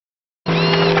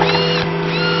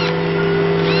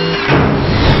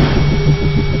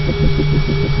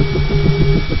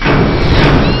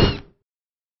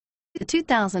The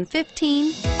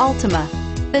 2015 Altima.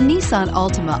 The Nissan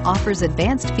Altima offers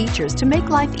advanced features to make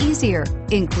life easier,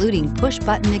 including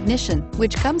push-button ignition,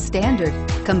 which comes standard.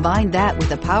 Combine that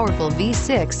with a powerful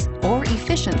V6 or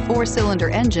efficient 4-cylinder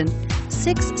engine,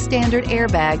 6 standard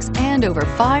airbags, and over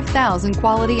 5,000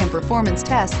 quality and performance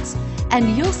tests,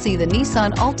 and you'll see the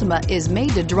Nissan Altima is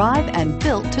made to drive and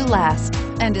built to last,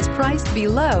 and is priced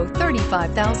below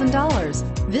 $35,000.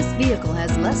 This vehicle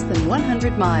has less than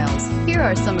 100 miles. Here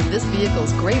are some of this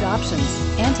vehicle's great options: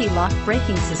 anti-lock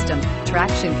braking system,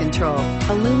 traction control,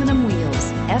 aluminum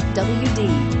wheels,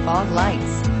 FWD, fog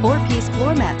lights, 4-piece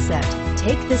floor mat set.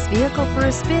 Take this vehicle for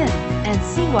a spin and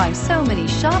see why so many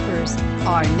shoppers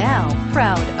are now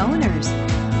proud owners.